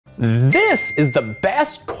This is the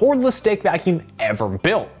best cordless stick vacuum ever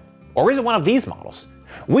built. Or is it one of these models?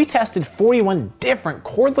 We tested 41 different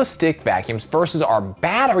cordless stick vacuums versus our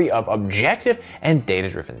battery of objective and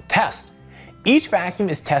data-driven tests. Each vacuum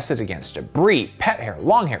is tested against debris, pet hair,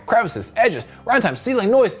 long hair, crevices, edges, runtime,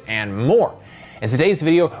 ceiling noise, and more. In today's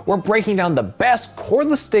video, we're breaking down the best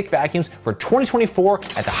cordless stick vacuums for 2024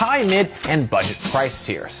 at the high, mid, and budget price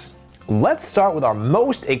tiers. Let's start with our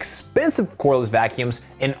most expensive cordless vacuums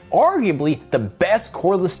and arguably the best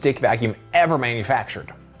cordless stick vacuum ever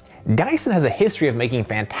manufactured. Dyson has a history of making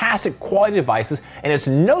fantastic quality devices, and it's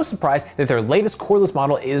no surprise that their latest cordless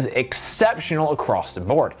model is exceptional across the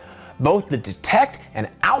board. Both the Detect and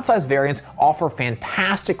Outsize variants offer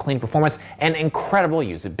fantastic clean performance and incredible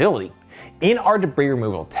usability. In our debris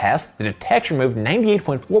removal test, the Detect removed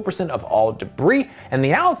 98.4% of all debris, and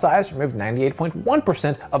the Outsize removed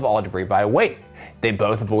 98.1% of all debris by weight. They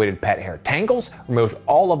both avoided pet hair tangles, removed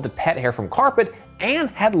all of the pet hair from carpet, and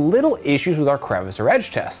had little issues with our crevice or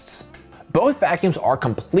edge tests. Both vacuums are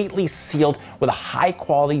completely sealed with a high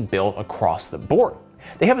quality build across the board.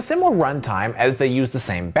 They have a similar runtime as they use the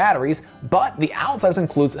same batteries, but the Outsize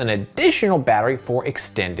includes an additional battery for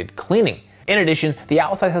extended cleaning. In addition, the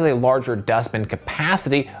Outsize has a larger dustbin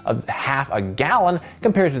capacity of half a gallon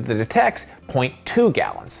compared to the Detect's 0.2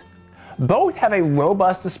 gallons. Both have a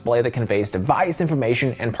robust display that conveys device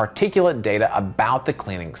information and particulate data about the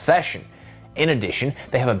cleaning session. In addition,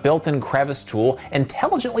 they have a built-in crevice tool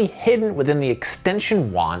intelligently hidden within the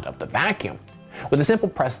extension wand of the vacuum. With a simple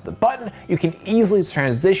press of the button, you can easily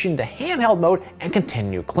transition to handheld mode and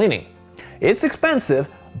continue cleaning. It's expensive,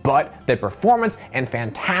 but the performance and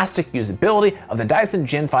fantastic usability of the Dyson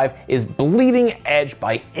Gen 5 is bleeding edge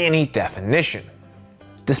by any definition.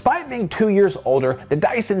 Despite being 2 years older, the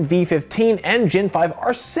Dyson V10 and Gen 5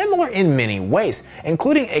 are similar in many ways,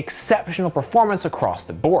 including exceptional performance across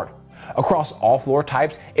the board. Across all floor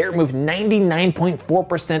types, it removed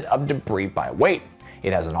 99.4% of debris by weight.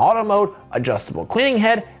 It has an auto mode, adjustable cleaning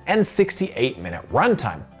head, and 68-minute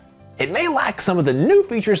runtime. It may lack some of the new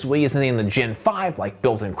features we see in the Gen 5 like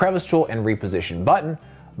built-in crevice tool and reposition button,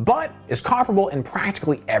 but is comparable in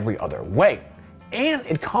practically every other way. And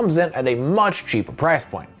it comes in at a much cheaper price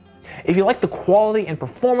point. If you like the quality and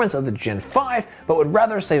performance of the Gen 5 but would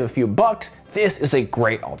rather save a few bucks, this is a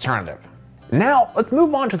great alternative. Now, let's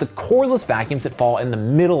move on to the cordless vacuums that fall in the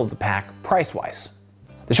middle of the pack price-wise.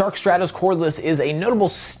 The Shark Stratos cordless is a notable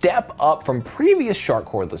step up from previous Shark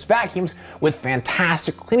cordless vacuums with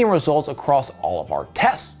fantastic cleaning results across all of our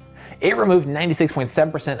tests. It removed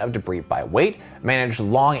 96.7% of debris by weight, managed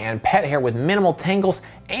long and pet hair with minimal tangles,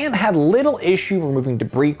 and had little issue removing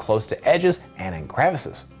debris close to edges and in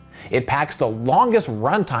crevices. It packs the longest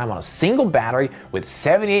runtime on a single battery with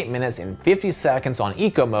 78 minutes and 50 seconds on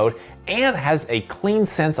eco mode and has a Clean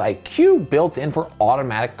Sense IQ built in for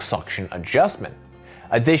automatic suction adjustment.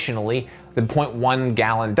 Additionally, the 0.1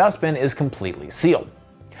 gallon dustbin is completely sealed.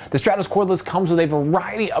 The Stratos cordless comes with a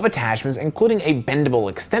variety of attachments, including a bendable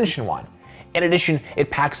extension wand. In addition,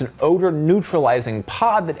 it packs an odor neutralizing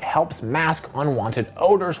pod that helps mask unwanted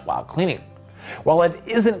odors while cleaning. While it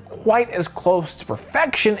isn't quite as close to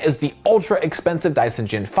perfection as the ultra expensive Dyson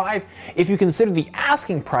Gen 5, if you consider the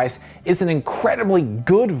asking price, it's an incredibly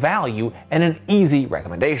good value and an easy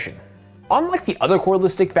recommendation. Unlike the other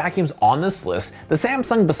cordless stick vacuums on this list, the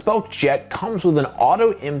Samsung Bespoke Jet comes with an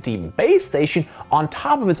auto-empty base station on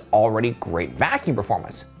top of its already great vacuum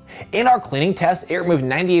performance. In our cleaning test, it removed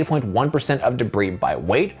 98.1% of debris by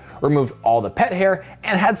weight, removed all the pet hair,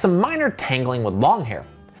 and had some minor tangling with long hair.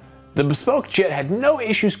 The Bespoke Jet had no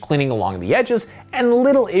issues cleaning along the edges and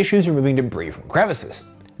little issues removing debris from crevices.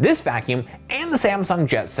 This vacuum and the Samsung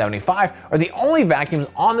Jet 75 are the only vacuums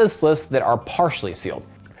on this list that are partially sealed.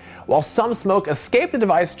 While some smoke escaped the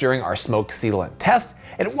device during our smoke sealant test,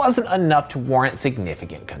 it wasn't enough to warrant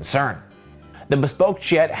significant concern. The Bespoke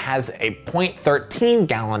Jet has a 0.13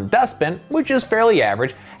 gallon dustbin, which is fairly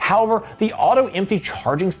average. However, the auto-empty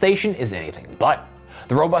charging station is anything but.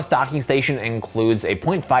 The robust docking station includes a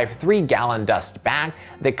 0.53 gallon dust bag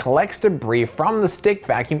that collects debris from the stick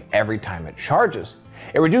vacuum every time it charges.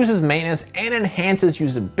 It reduces maintenance and enhances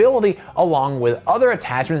usability along with other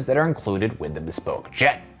attachments that are included with the Bespoke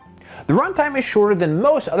Jet. The runtime is shorter than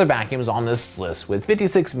most other vacuums on this list, with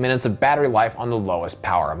 56 minutes of battery life on the lowest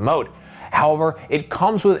power mode. However, it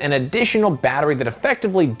comes with an additional battery that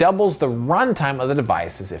effectively doubles the runtime of the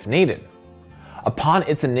devices if needed. Upon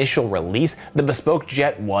its initial release, the Bespoke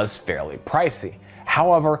Jet was fairly pricey.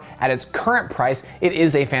 However, at its current price, it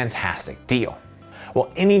is a fantastic deal.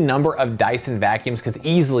 While any number of Dyson vacuums could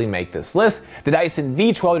easily make this list, the Dyson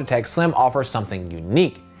V12 Detect Slim offers something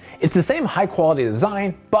unique. It's the same high quality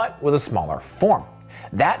design, but with a smaller form.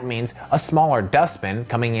 That means a smaller dustbin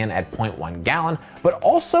coming in at 0.1 gallon, but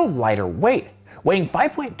also lighter weight. Weighing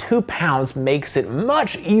 5.2 pounds makes it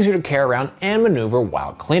much easier to carry around and maneuver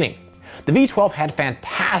while cleaning. The V12 had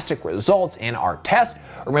fantastic results in our test,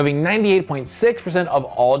 removing 98.6% of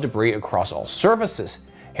all debris across all surfaces.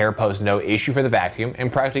 Hair posed no issue for the vacuum,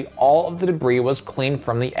 and practically all of the debris was cleaned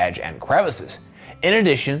from the edge and crevices. In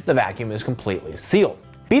addition, the vacuum is completely sealed.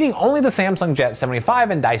 Beating only the Samsung Jet 75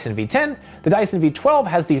 and Dyson V10, the Dyson V12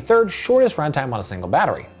 has the third shortest runtime on a single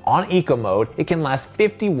battery. On Eco mode, it can last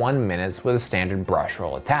 51 minutes with a standard brush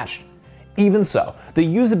roll attached. Even so, the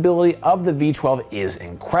usability of the V12 is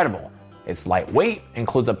incredible. It's lightweight,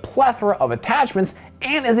 includes a plethora of attachments,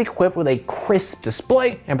 and is equipped with a crisp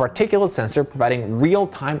display and particulate sensor providing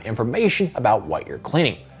real-time information about what you're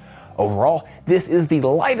cleaning. Overall, this is the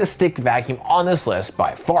lightest stick vacuum on this list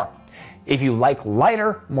by far. If you like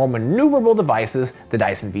lighter, more maneuverable devices, the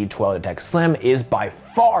Dyson V12 Detect Slim is by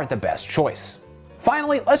far the best choice.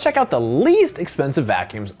 Finally, let's check out the least expensive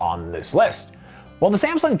vacuums on this list. While the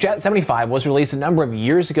Samsung Jet 75 was released a number of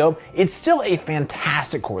years ago, it's still a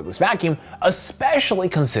fantastic cordless vacuum, especially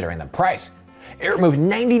considering the price. It removed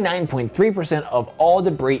 99.3% of all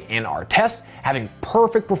debris in our test, having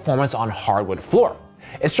perfect performance on hardwood floor.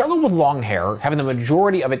 It struggled with long hair, having the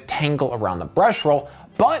majority of it tangle around the brush roll,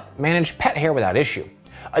 but managed pet hair without issue.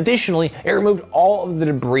 Additionally, it removed all of the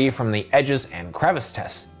debris from the edges and crevice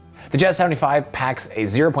tests. The Jet 75 packs a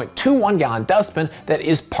 0.21 gallon dustbin that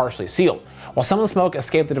is partially sealed. While some of the smoke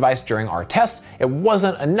escaped the device during our test, it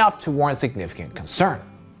wasn't enough to warrant significant concern.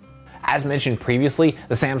 As mentioned previously,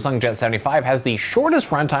 the Samsung Jet 75 has the shortest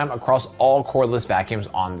runtime across all cordless vacuums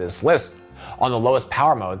on this list. On the lowest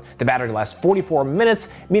power mode, the battery lasts 44 minutes,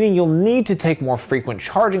 meaning you'll need to take more frequent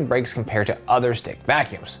charging breaks compared to other stick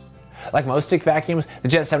vacuums. Like most stick vacuums, the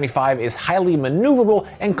Jet 75 is highly maneuverable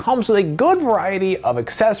and comes with a good variety of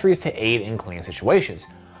accessories to aid in cleaning situations.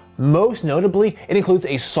 Most notably, it includes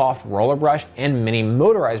a soft roller brush and mini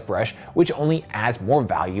motorized brush, which only adds more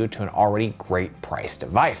value to an already great priced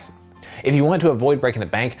device. If you want to avoid breaking the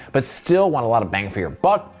bank but still want a lot of bang for your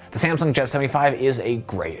buck, the Samsung Jet 75 is a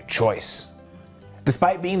great choice.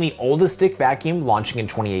 Despite being the oldest stick vacuum launching in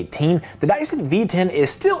 2018, the Dyson V10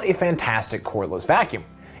 is still a fantastic cordless vacuum.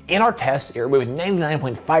 In our test, it removed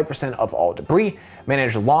 99.5% of all debris,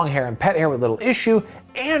 managed long hair and pet hair with little issue,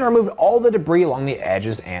 and removed all the debris along the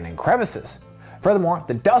edges and in crevices. Furthermore,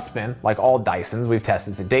 the dustbin, like all Dysons we've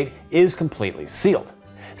tested to date, is completely sealed.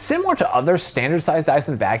 Similar to other standard-sized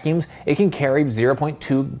Dyson vacuums, it can carry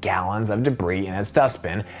 0.2 gallons of debris in its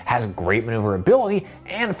dustbin, has great maneuverability,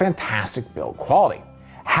 and fantastic build quality.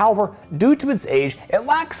 However, due to its age, it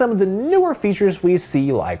lacks some of the newer features we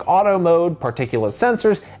see like auto mode, particulate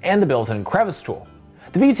sensors, and the built-in crevice tool.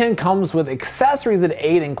 The V10 comes with accessories that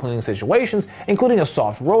aid in cleaning situations, including a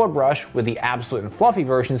soft roller brush with the absolute and fluffy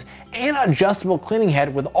versions, and an adjustable cleaning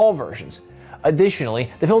head with all versions.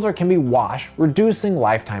 Additionally, the filter can be washed, reducing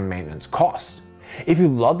lifetime maintenance costs. If you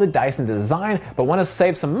love the Dyson design but want to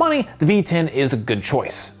save some money, the V10 is a good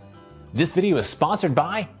choice. This video is sponsored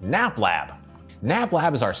by NapLab.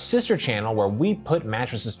 NapLab is our sister channel where we put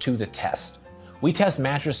mattresses to the test. We test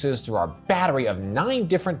mattresses through our battery of 9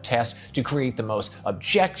 different tests to create the most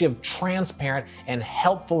objective, transparent, and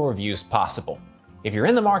helpful reviews possible. If you're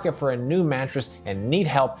in the market for a new mattress and need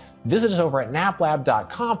help, visit us over at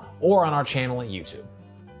naplab.com or on our channel at YouTube.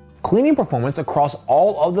 Cleaning performance across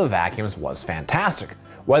all of the vacuums was fantastic.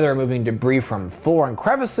 Whether removing debris from floor and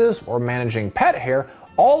crevices or managing pet hair,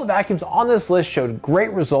 all the vacuums on this list showed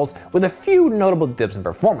great results with a few notable dips in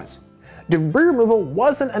performance. Debris removal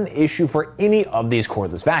wasn't an issue for any of these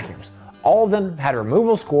cordless vacuums. All of them had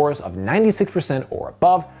removal scores of 96% or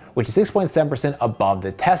above, which is 6.7% above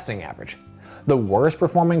the testing average. The worst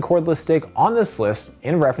performing cordless stick on this list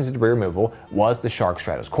in reference to debris removal was the Shark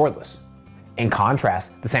Stratos cordless. In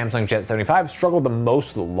contrast, the Samsung Jet 75 struggled the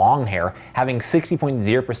most with long hair, having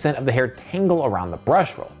 60.0% of the hair tangle around the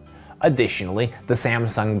brush roll. Additionally, the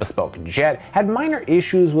Samsung Bespoke Jet had minor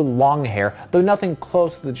issues with long hair, though nothing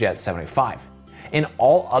close to the Jet 75. In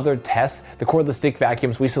all other tests, the cordless stick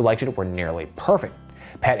vacuums we selected were nearly perfect.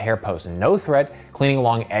 Pet hair posed no threat, cleaning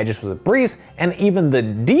along edges was a breeze, and even the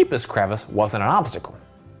deepest crevice wasn't an obstacle.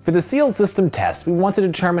 For the sealed system test, we want to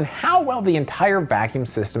determine how well the entire vacuum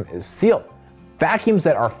system is sealed. Vacuums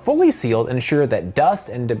that are fully sealed ensure that dust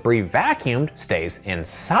and debris vacuumed stays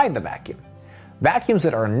inside the vacuum. Vacuums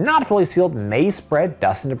that are not fully sealed may spread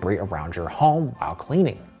dust and debris around your home while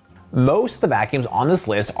cleaning. Most of the vacuums on this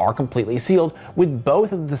list are completely sealed, with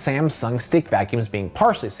both of the Samsung stick vacuums being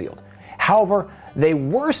partially sealed. However, they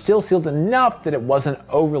were still sealed enough that it wasn't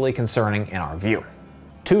overly concerning in our view.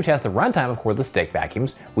 To test the runtime of cordless stick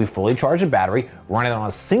vacuums, we fully charge a battery, run it on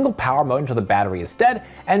a single power mode until the battery is dead,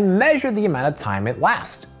 and measure the amount of time it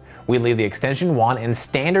lasts. We leave the extension wand and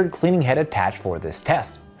standard cleaning head attached for this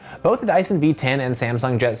test. Both the Dyson V10 and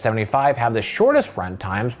Samsung Jet 75 have the shortest run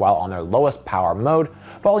times while on their lowest power mode,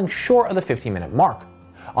 falling short of the 15-minute mark.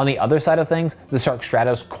 On the other side of things, the Shark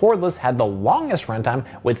Stratos Cordless had the longest runtime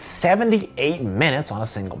with 78 minutes on a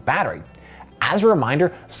single battery. As a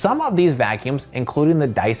reminder, some of these vacuums, including the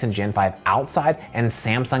Dyson Gen 5 Outsize and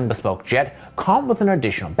Samsung Bespoke Jet, come with an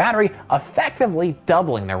additional battery, effectively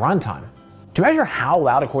doubling their runtime. To measure how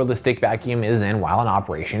loud a cordless stick vacuum is in while in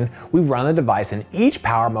operation, we run the device in each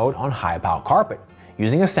power mode on high pile carpet.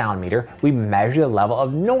 Using a sound meter, we measure the level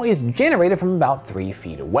of noise generated from about 3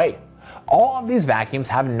 feet away. All of these vacuums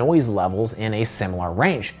have noise levels in a similar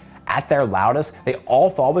range. At their loudest, they all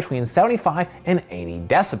fall between 75 and 80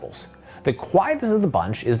 decibels. The quietest of the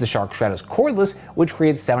bunch is the Shark Stratos Cordless, which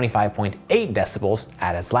creates 75.8 decibels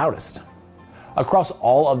at its loudest. Across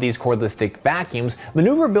all of these cordless stick vacuums,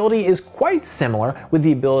 maneuverability is quite similar, with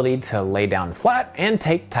the ability to lay down flat and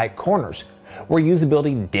take tight corners. Where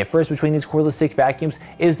usability differs between these cordless stick vacuums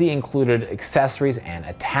is the included accessories and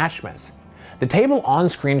attachments. The table on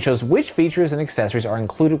screen shows which features and accessories are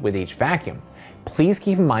included with each vacuum. Please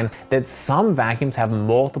keep in mind that some vacuums have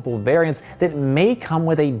multiple variants that may come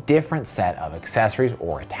with a different set of accessories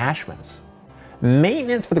or attachments.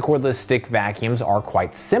 Maintenance for the cordless stick vacuums are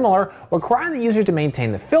quite similar, requiring the user to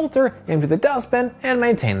maintain the filter, empty the dustbin, and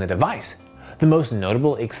maintain the device. The most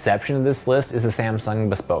notable exception to this list is the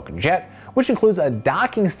Samsung Bespoke Jet, which includes a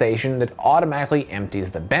docking station that automatically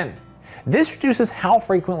empties the bin. This reduces how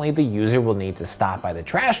frequently the user will need to stop by the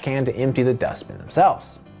trash can to empty the dustbin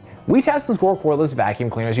themselves. We test and score cordless vacuum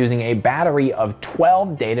cleaners using a battery of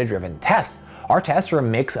 12 data-driven tests. Our tests are a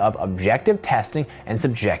mix of objective testing and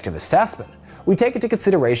subjective assessment. We take into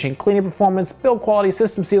consideration cleaning performance, build quality,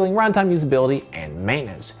 system sealing, runtime, usability, and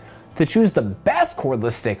maintenance. To choose the best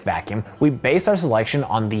cordless stick vacuum, we base our selection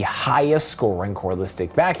on the highest scoring cordless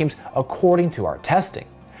stick vacuums according to our testing.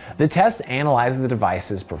 The test analyzes the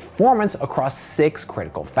device's performance across 6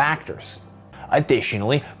 critical factors.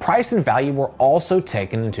 Additionally, price and value were also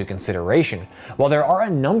taken into consideration. While there are a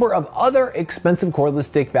number of other expensive cordless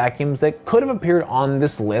stick vacuums that could have appeared on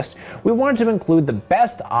this list, we wanted to include the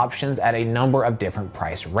best options at a number of different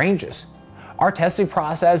price ranges. Our testing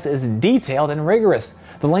process is detailed and rigorous.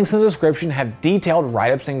 The links in the description have detailed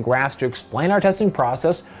write-ups and graphs to explain our testing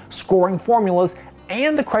process, scoring formulas,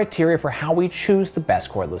 and the criteria for how we choose the best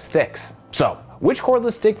cordless sticks. So, which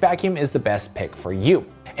cordless stick vacuum is the best pick for you?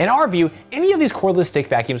 In our view, any of these cordless stick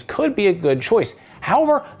vacuums could be a good choice.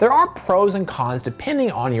 However, there are pros and cons depending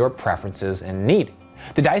on your preferences and need.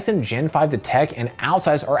 The Dyson Gen 5 Detect and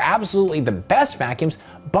Outsize are absolutely the best vacuums,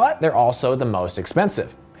 but they're also the most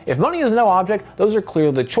expensive. If money is no object, those are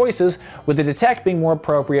clearly the choices, with the Detect being more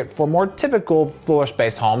appropriate for more typical floor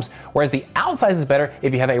space homes, whereas the Outsize is better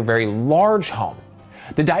if you have a very large home.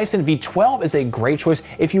 The Dyson V12 is a great choice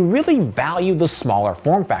if you really value the smaller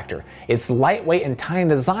form factor. Its lightweight and tiny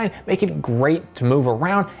design make it great to move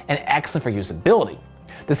around and excellent for usability.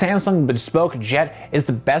 The Samsung Bespoke Jet is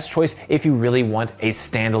the best choice if you really want a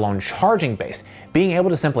standalone charging base. Being able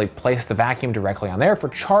to simply place the vacuum directly on there for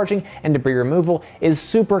charging and debris removal is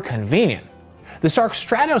super convenient. The Shark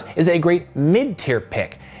Stratos is a great mid-tier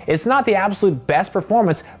pick. It's not the absolute best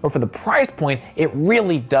performance, but for the price point, it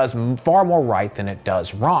really does far more right than it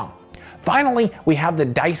does wrong. Finally, we have the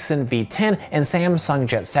Dyson V10 and Samsung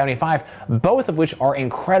Jet 75, both of which are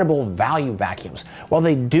incredible value vacuums. While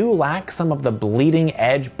they do lack some of the bleeding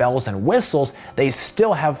edge bells and whistles, they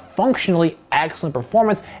still have functionally excellent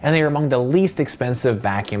performance, and they are among the least expensive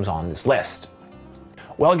vacuums on this list.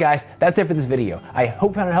 Well guys, that's it for this video. I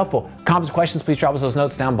hope you found it helpful. Comments, questions, please drop us those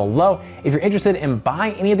notes down below. If you're interested in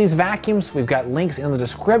buying any of these vacuums, we've got links in the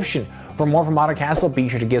description. For more from Modern Castle, be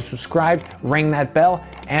sure to get subscribed, ring that bell,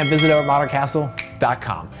 and visit over at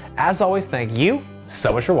moderncastle.com. As always, thank you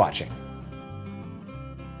so much for watching.